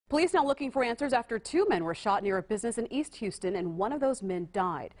Police now looking for answers after two men were shot near a business in East Houston, and one of those men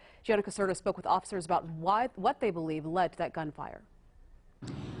died. Gianna Caserta spoke with officers about what they believe led to that gunfire.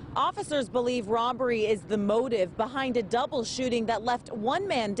 Officers believe robbery is the motive behind a double shooting that left one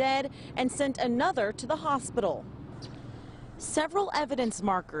man dead and sent another to the hospital. Several evidence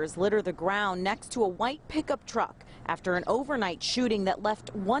markers litter the ground next to a white pickup truck after an overnight shooting that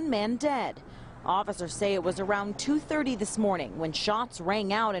left one man dead. Officers say it was around 2:30 this morning when shots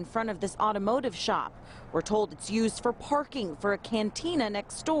rang out in front of this automotive shop. We're told it's used for parking for a cantina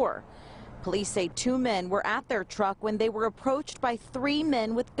next door. Police say two men were at their truck when they were approached by three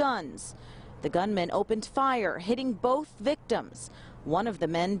men with guns. The gunmen opened fire, hitting both victims. One of the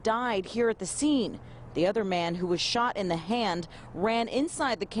men died here at the scene. The other man, who was shot in the hand, ran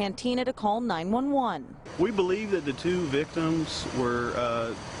inside the cantina to call 911. We believe that the two victims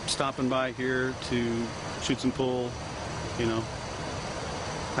were stopping by here to shoot some pool, go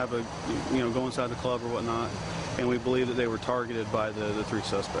inside the club or whatnot. And we believe that they were targeted by the three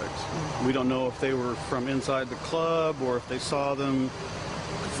suspects. We don't know if they were from inside the club or if they saw them.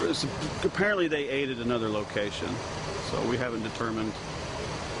 Apparently they aided another location, so we haven't determined,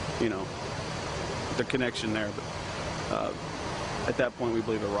 the connection there. But at that point, we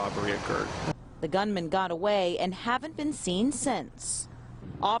believe a robbery occurred. The gunmen got away and haven't been seen since.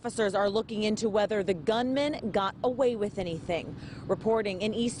 Officers are looking into whether the gunman got away with anything. Reporting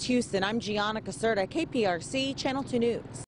in East Houston, I'm Gianna Caserta, KPRC Channel 2 News.